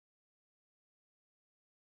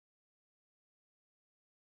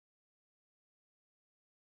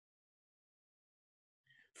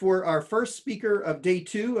For our first speaker of day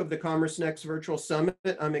 2 of the CommerceNext Virtual Summit,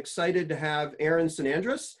 I'm excited to have Aaron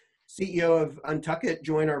Sanandres, CEO of UNTUCKit,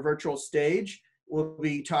 join our virtual stage. We'll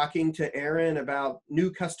be talking to Aaron about new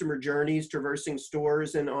customer journeys traversing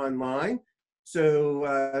stores and online.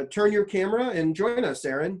 So turn your camera and join us,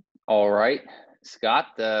 Aaron. All right, Scott,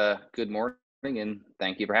 good morning and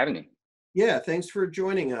thank you for having me. Yeah, thanks for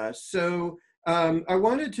joining us. So I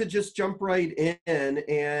wanted to just jump right in,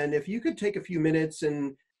 and if you could take a few minutes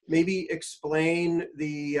and maybe explain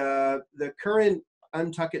the current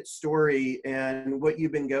UNTUCKit story and what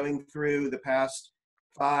you've been going through the past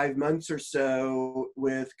 5 months or so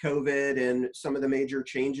with COVID and some of the major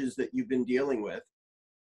changes that you've been dealing with.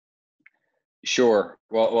 Sure.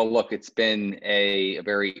 Well, look, it's been a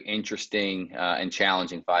very interesting and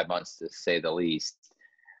challenging 5 months, to say the least.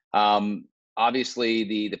 Obviously,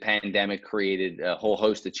 the pandemic created a whole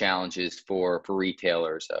host of challenges for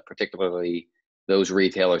retailers, particularly those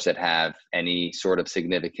retailers that have any sort of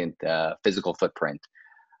significant physical footprint.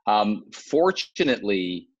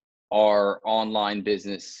 Fortunately, our online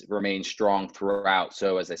business remained strong throughout.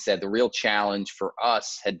 So as I said, the real challenge for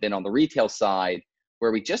us had been on the retail side,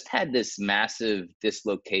 where we just had this massive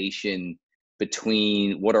dislocation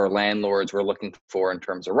between what our landlords were looking for in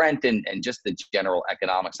terms of rent and just the general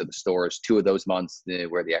economics of the stores. 2 of those months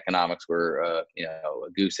where the economics were, a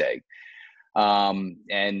goose egg.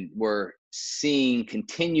 And we're seeing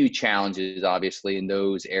continued challenges, obviously, in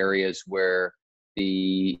those areas where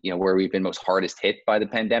where we've been most hardest hit by the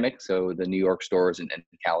pandemic. So the New York stores and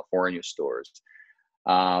California stores.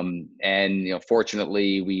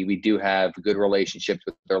 Fortunately, we do have good relationships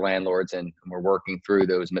with their landlords, and we're working through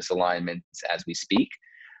those misalignments as we speak.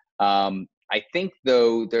 I think,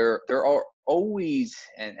 though, there are always,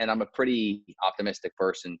 and I'm a pretty optimistic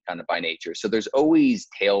person kind of by nature, so there's always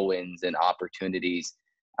tailwinds and opportunities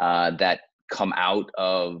that come out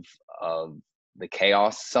of the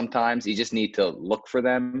chaos. Sometimes you just need to look for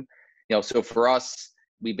them. So for us,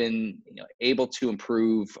 we've been able to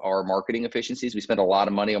improve our marketing efficiencies. We spent a lot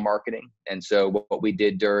of money on marketing. And so what we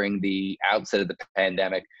did during the outset of the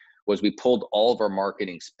pandemic was we pulled all of our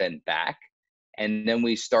marketing spend back. And then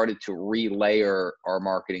we started to relayer our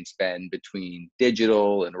marketing spend between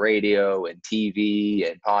digital and radio and TV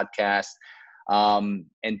and podcasts,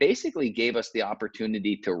 and basically gave us the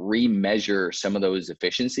opportunity to remeasure some of those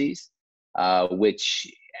efficiencies, which,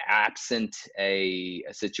 absent a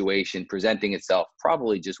situation presenting itself,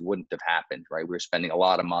 probably just wouldn't have happened, right? We're spending a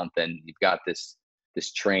lot of money, and you've got this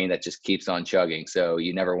train that just keeps on chugging. So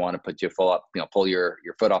you never want to put your pull your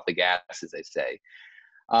foot off the gas, as they say.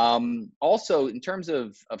 Also, in terms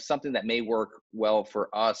of something that may work well for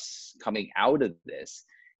us coming out of this,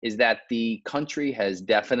 is that the country has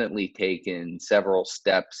definitely taken several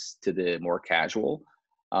steps to the more casual,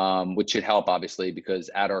 which should help, obviously, because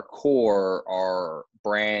at our core, our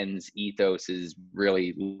brand's ethos is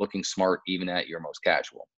really looking smart even at your most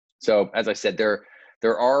casual. So as I said, there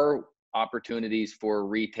are opportunities for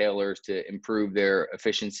retailers to improve their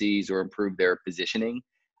efficiencies or improve their positioning.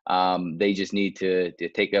 They just need to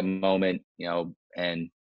take a moment, and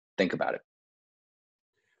think about it.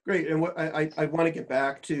 Great, and what I want to get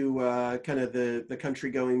back to kind of the country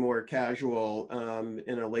going more casual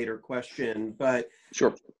in a later question, but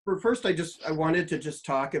sure. For first, I wanted to just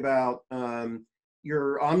talk about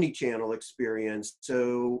your omni-channel experience.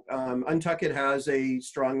 So UNTUCKit has a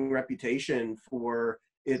strong reputation for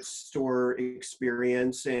its store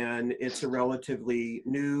experience, and it's a relatively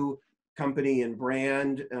new company and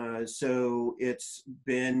brand. So it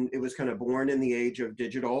was kind of born in the age of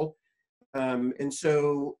digital. And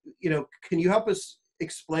so, can you help us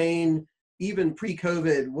explain, even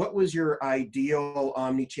pre-COVID, what was your ideal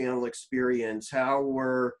omni-channel experience?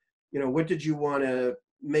 What did you want to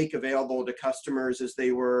make available to customers as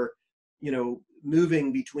they were,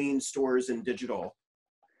 moving between stores and digital?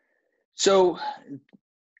 So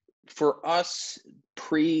for us,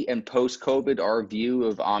 pre and post-COVID, our view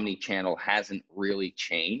of omni-channel hasn't really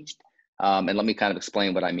changed. And let me kind of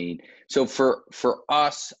explain what I mean. So for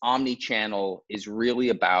us, omni-channel is really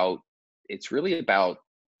about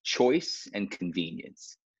choice and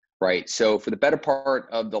convenience, right? So for the better part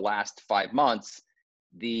of the last 5 months,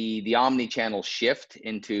 the omni-channel shift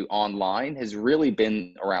into online has really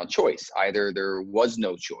been around choice. Either there was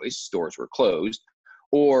no choice, stores were closed,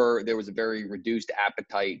 or there was a very reduced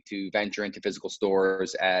appetite to venture into physical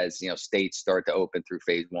stores as states start to open through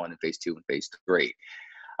phase 1 and phase 2 and phase 3.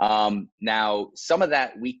 Now, some of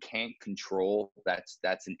that we can't control.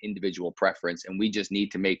 That's an individual preference, and we just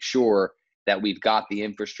need to make sure that we've got the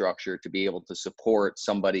infrastructure to be able to support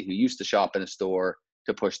somebody who used to shop in a store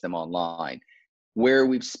to push them online. Where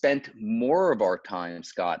we've spent more of our time,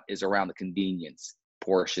 Scott, is around the convenience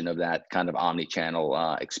portion of that kind of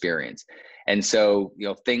omni-channel experience. And so,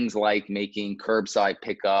 things like making curbside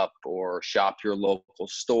pickup or shop your local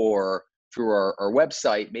store through our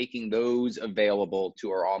website, making those available to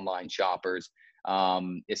our online shoppers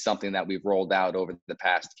is something that we've rolled out over the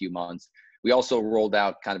past few months. We also rolled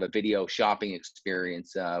out kind of a video shopping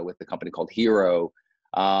experience with a company called Hero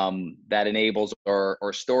that enables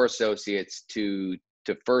our store associates to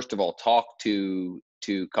first of all talk to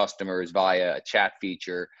customers via a chat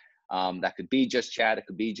feature. That could be just chat, it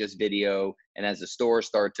could be just video. And as the stores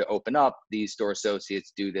start to open up, these store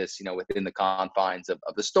associates do this, within the confines of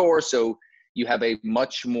the store. So you have a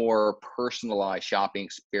much more personalized shopping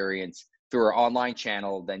experience through our online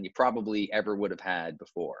channel than you probably ever would have had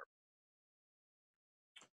before.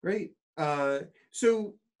 Great.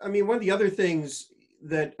 So, I mean, one of the other things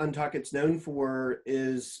that UNTUCKit's known for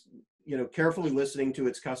is, carefully listening to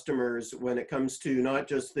its customers when it comes to not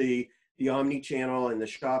just the omni-channel and the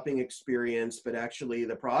shopping experience, but actually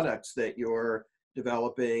the products that you're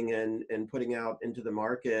developing and putting out into the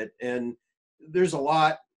market. And there's a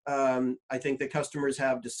lot, I think, that customers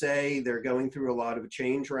have to say. They're going through a lot of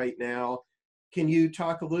change right now. Can you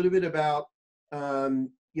talk a little bit about,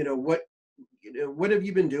 what have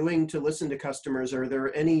you been doing to listen to customers? Are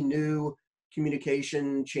there any new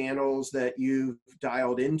communication channels that you've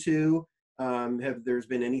dialed into? Have there's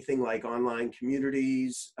been anything like online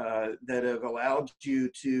communities that have allowed you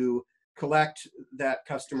to collect that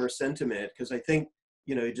customer sentiment? Because I think,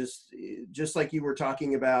 just like you were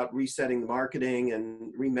talking about resetting the marketing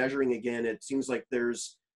and remeasuring again, it seems like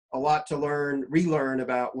there's a lot to relearn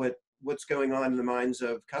about what's going on in the minds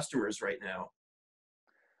of customers right now.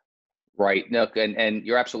 Right. No, and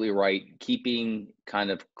you're absolutely right. Keeping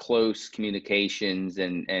kind of close communications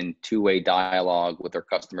and two-way dialogue with our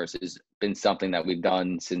customers has been something that we've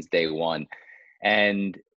done since day one.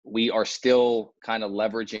 And we are still kind of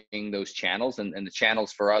leveraging those channels. And the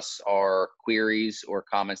channels for us are queries or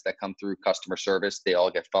comments that come through customer service. They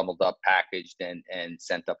all get funneled up, packaged, and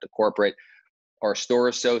sent up to corporate. Our store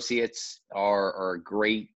associates are a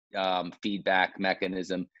great feedback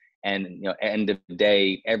mechanism. And end of the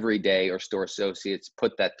day, every day, our store associates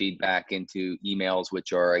put that feedback into emails,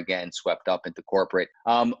 which are again swept up into corporate.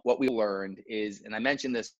 What we learned is, and I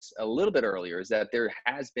mentioned this a little bit earlier, is that there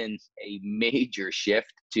has been a major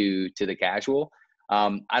shift to the casual.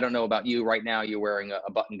 I don't know about you. Right now, you're wearing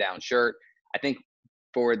a button-down shirt. I think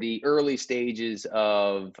for the early stages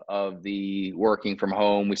of the working from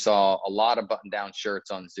home, we saw a lot of button-down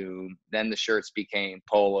shirts on Zoom. Then the shirts became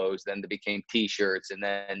polos, then they became t-shirts, and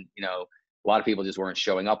then a lot of people just weren't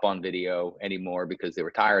showing up on video anymore because they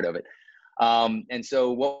were tired of it. And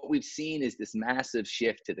so what we've seen is this massive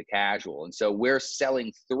shift to the casual. And so we're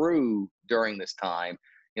selling through during this time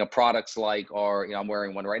products like I'm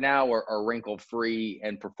wearing one right now, are wrinkle-free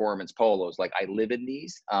and performance polos. Like, I live in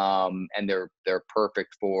these, and they're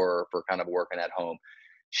perfect for kind of working at home.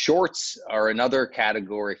 Shorts are another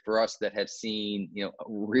category for us that have seen,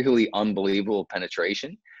 really unbelievable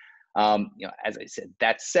penetration. As I said,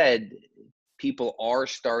 that said, people are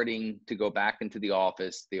starting to go back into the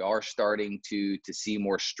office. They are starting to see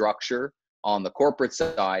more structure on the corporate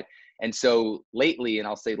side. And so lately, and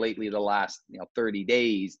I'll say lately, the last 30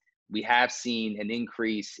 days, we have seen an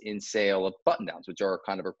increase in sale of button downs, which are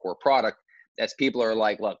kind of our core product, as people are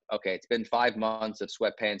like, look, okay, it's been 5 months of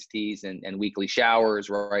sweatpants, tees, and weekly showers,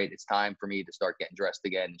 right? It's time for me to start getting dressed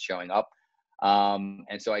again and showing up.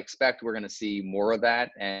 And so I expect we're going to see more of that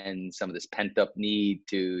and some of this pent up need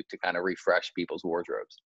to kind of refresh people's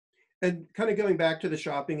wardrobes. And kind of going back to the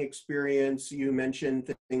shopping experience, you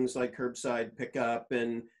mentioned things like curbside pickup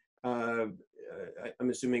and I'm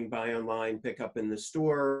assuming buy online, pick up in the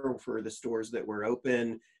store for the stores that were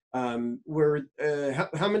open. How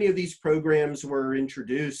many of these programs were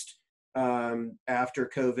introduced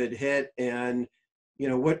after COVID hit? And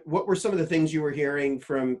what were some of the things you were hearing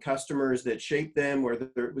from customers that shaped them? Or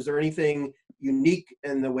was there anything unique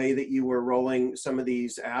in the way that you were rolling some of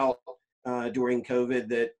these out during COVID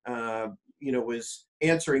that was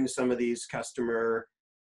answering some of these customer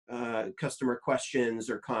questions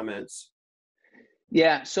or comments?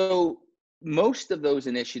 Yeah, so most of those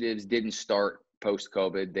initiatives didn't start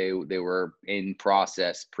post-COVID. They were in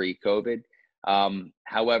process pre-COVID.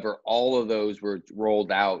 However, all of those were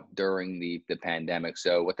rolled out during the pandemic.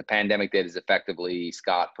 So what the pandemic did is effectively,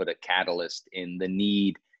 Scott, put a catalyst in the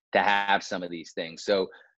need to have some of these things. So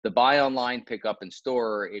the buy online, pick up in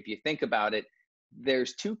store, if you think about it,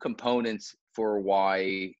 there's two components for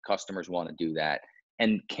why customers want to do that.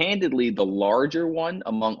 And candidly, the larger one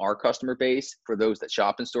among our customer base for those that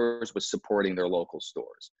shop in stores was supporting their local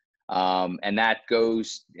stores. And that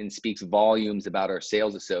goes and speaks volumes about our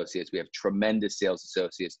sales associates. We have tremendous sales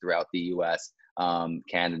associates throughout the US,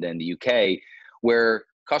 Canada, and the UK, where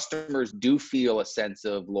customers do feel a sense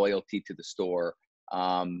of loyalty to the store.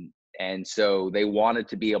 And so they wanted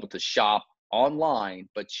to be able to shop online,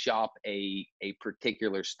 but shop a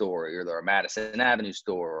particular store, either a Madison Avenue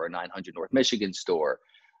store or a 900 North Michigan store,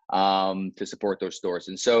 to support those stores.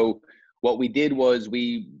 And so what we did was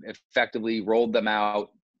we effectively rolled them out,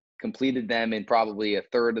 completed them in probably a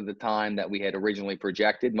third of the time that we had originally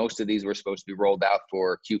projected. Most of these were supposed to be rolled out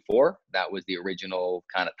for Q4. That was the original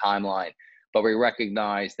kind of timeline. But we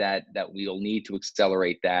recognize that we'll need to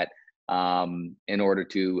accelerate that in order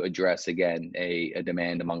to address, again, a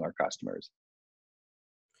demand among our customers.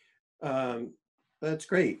 That's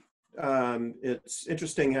great. It's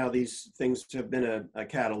interesting how these things have been a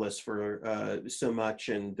catalyst for so much,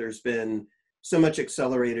 and there's been so much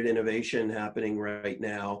accelerated innovation happening right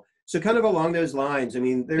now. So kind of along those lines, I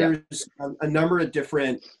mean, there's a number of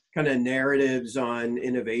different kind of narratives on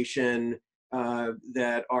innovation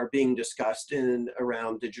that are being discussed in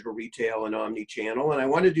around digital retail and omni-channel. And I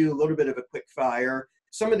want to do a little bit of a quick fire.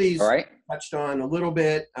 Some of these touched on a little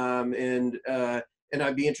bit, and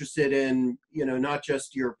I'd be interested in, not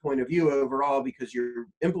just your point of view overall, because you're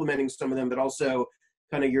implementing some of them, but also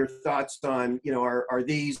kind of your thoughts on, are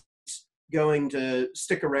these going to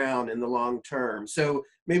stick around in the long term? So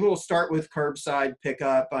maybe we'll start with curbside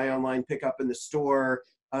pickup, buy online pickup in the store.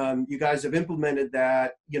 You guys have implemented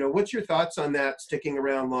that. What's your thoughts on that sticking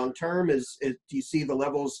around long term? Do you see the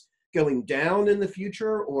levels going down in the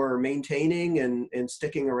future, or maintaining and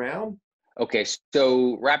sticking around? Okay,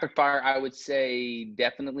 so rapid fire, I would say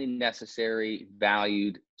definitely necessary,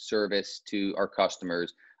 valued service to our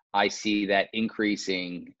customers. I see that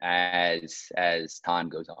increasing as time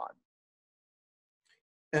goes on.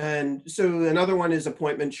 And so another one is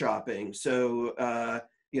appointment shopping. So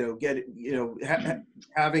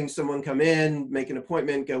having someone come in, make an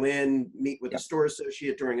appointment, go in, meet with a store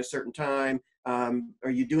associate during a certain time. Are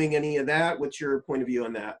you doing any of that? What's your point of view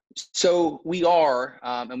on that? So we are,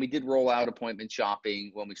 and we did roll out appointment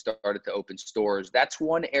shopping when we started to open stores. That's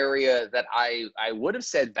one area that I would have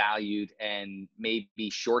said valued and maybe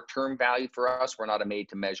short-term valued for us. We're not a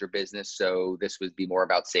made-to-measure business, so this would be more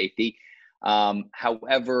about safety.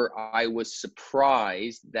 However, I was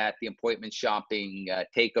surprised that the appointment shopping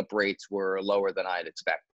take-up rates were lower than I had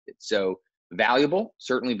expected. So valuable,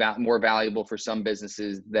 certainly more valuable for some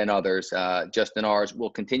businesses than others. Just in ours, we'll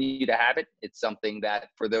continue to have it. It's something that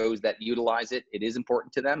for those that utilize it, it is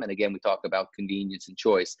important to them. And again, we talk about convenience and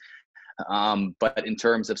choice. But in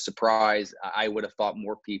terms of surprise, I would have thought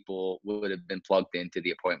more people would have been plugged into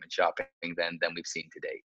the appointment shopping than we've seen to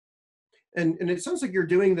date. And it sounds like you're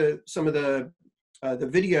doing some of the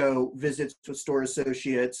video visits with store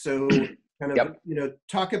associates. So kind of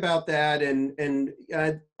talk about that, and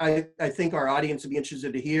I think our audience would be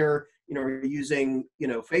interested to hear. Are you using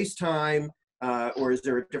FaceTime, or is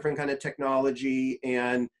there a different kind of technology?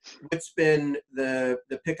 And what's been the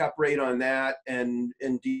pickup rate on that? And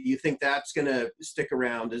do you think that's going to stick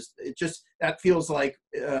around? Is it just that feels like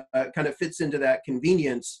kind of fits into that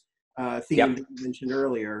convenience theme that you mentioned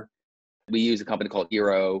earlier? We use a company called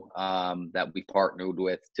Hero that we partnered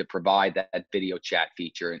with to provide that video chat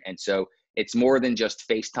feature. And so it's more than just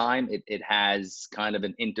FaceTime. It has kind of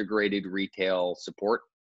an integrated retail support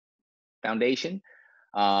foundation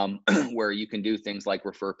where you can do things like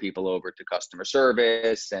refer people over to customer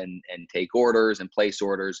service and take orders and place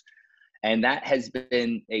orders. And that has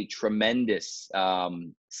been a tremendous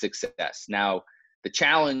success. Now, the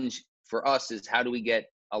challenge for us is how do we get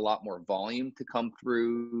a lot more volume to come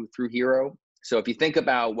through Hero. So if you think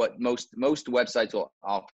about what most websites will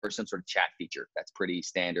offer some sort of chat feature, that's pretty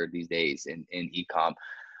standard these days in e-com.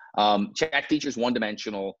 Chat feature is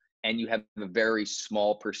one-dimensional, and you have a very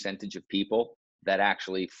small percentage of people that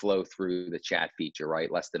actually flow through the chat feature, right?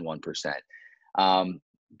 Less than 1%.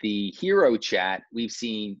 The Hero chat, we've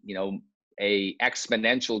seen, a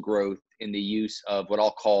exponential growth in the use of what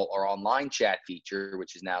I'll call our online chat feature,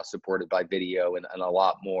 which is now supported by video and a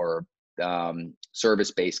lot more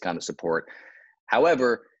service-based kind of support.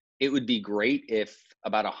 However, it would be great if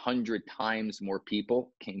about 100 times more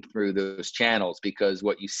people came through those channels, because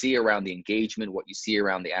what you see around the engagement, what you see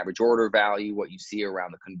around the average order value, what you see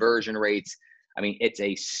around the conversion rates, I mean, it's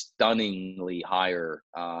a stunningly higher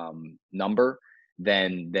number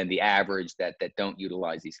than the average that don't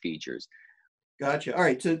utilize these features. Gotcha. All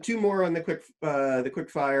right. So two more on the quick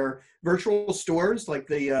fire. Virtual stores, like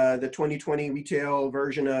the 2020 retail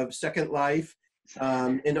version of Second Life.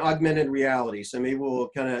 in augmented reality. So maybe we'll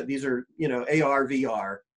kind of, these are, you know, AR,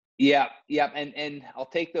 VR. Yeah, yeah, and I'll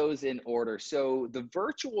take those in order. So the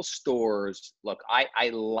virtual stores, look, I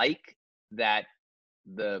like that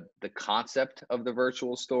the concept of the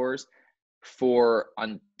virtual stores. For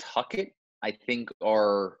UNTUCKit, I think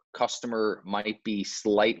our customer might be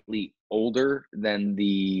slightly older than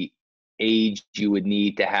the age you would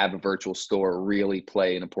need to have a virtual store really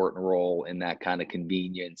play an important role in that kind of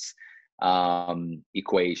convenience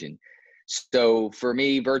equation. So for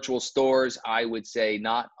me, virtual stores, I would say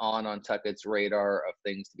not on UNTUCKit's radar of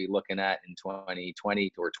things to be looking at in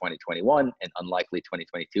 2020 or 2021, and unlikely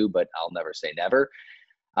 2022, but I'll never say never.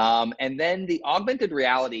 And then the augmented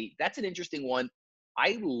reality, that's an interesting one.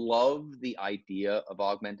 I love the idea of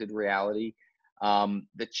augmented reality.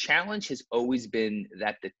 The challenge has always been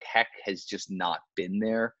that the tech has just not been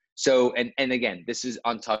there. So, and again, this is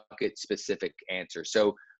UNTUCKit specific answer.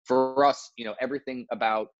 So for us, you know, everything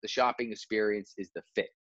about the shopping experience is the fit,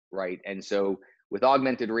 right? And so with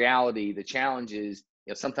augmented reality, the challenge is,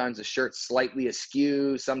 you know, sometimes the shirt's slightly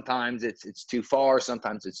askew, sometimes it's too far,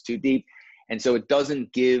 sometimes it's too deep. And so it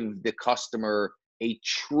doesn't give the customer a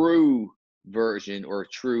true version or a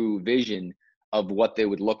true vision of what they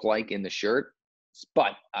would look like in the shirt.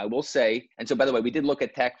 But I will say, and so by the way, we did look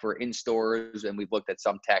at tech for in stores, and we've looked at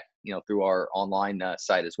some tech, you know, through our online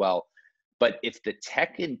site as well. But if the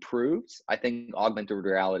tech improves, I think augmented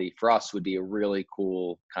reality for us would be a really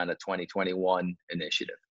cool kind of 2021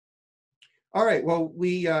 initiative. All right, well,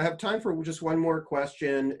 we have time for just one more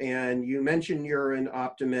question. And you mentioned you're an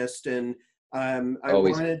optimist, and I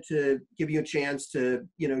Always. wanted to give you a chance to,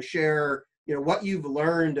 you know, share, you know, what you've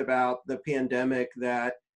learned about the pandemic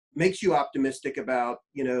that makes you optimistic about,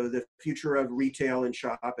 you know, the future of retail and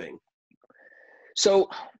shopping. So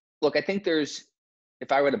look, I think there's,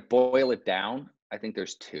 if I were to boil it down, I think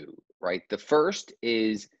there's two, right? The first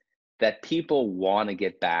is that people want to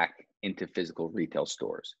get back into physical retail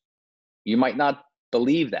stores. You might not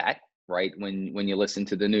believe that, right? When you listen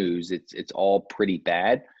to the news, it's all pretty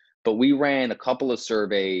bad. But we ran a couple of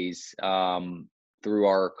surveys through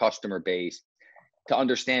our customer base to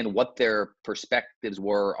understand what their perspectives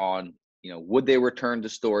were on, you know, would they return to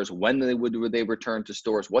stores, when would they return to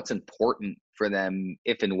stores, what's important for them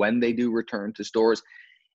if and when they do return to stores.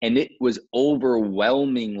 And it was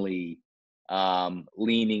overwhelmingly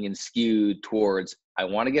leaning and skewed towards, I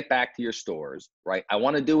want to get back to your stores, right? I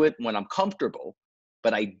want to do it when I'm comfortable,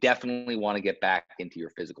 but I definitely want to get back into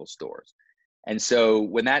your physical stores. And so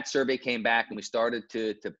when that survey came back and we started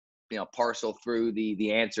to you know, parcel through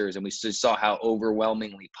the answers, and we just saw how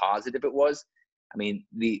overwhelmingly positive it was. I mean,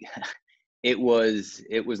 it was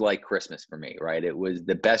like Christmas for me, right? It was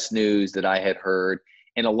the best news that I had heard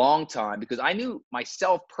in a long time, because I knew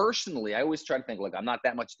myself personally, I always try to think, look, I'm not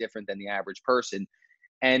that much different than the average person.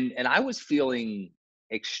 And I was feeling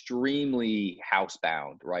extremely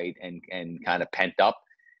housebound, right? And kind of pent up.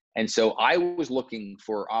 And so I was looking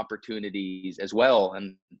for opportunities as well.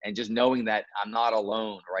 And just knowing that I'm not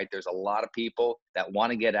alone, right? There's a lot of people that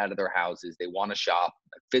want to get out of their houses. They want to shop.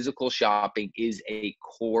 Physical shopping is a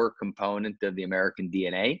core component of the American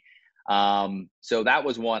DNA. So that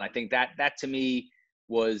was one. I think that to me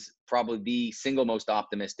was probably the single most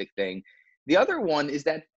optimistic thing. The other one is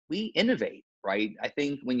that we innovate, right? I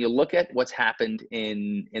think when you look at what's happened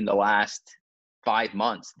in the last 5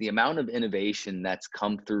 months, the amount of innovation that's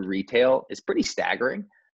come through retail is pretty staggering.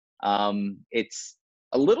 It's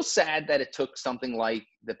a little sad that it took something like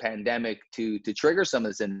the pandemic to trigger some of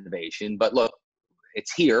this innovation, but look,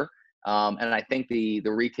 it's here. And I think the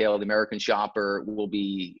retail, the American shopper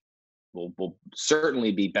will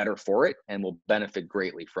certainly be better for it and will benefit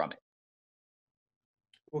greatly from it.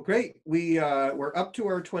 Well, great. We're up to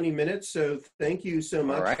our 20 minutes, so thank you so All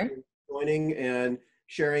much for right. joining and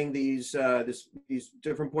sharing these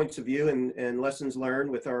different points of view and lessons learned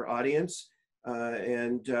with our audience.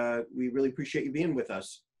 And we really appreciate you being with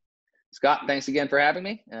us. Scott, thanks again for having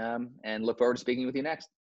me, and look forward to speaking with you next.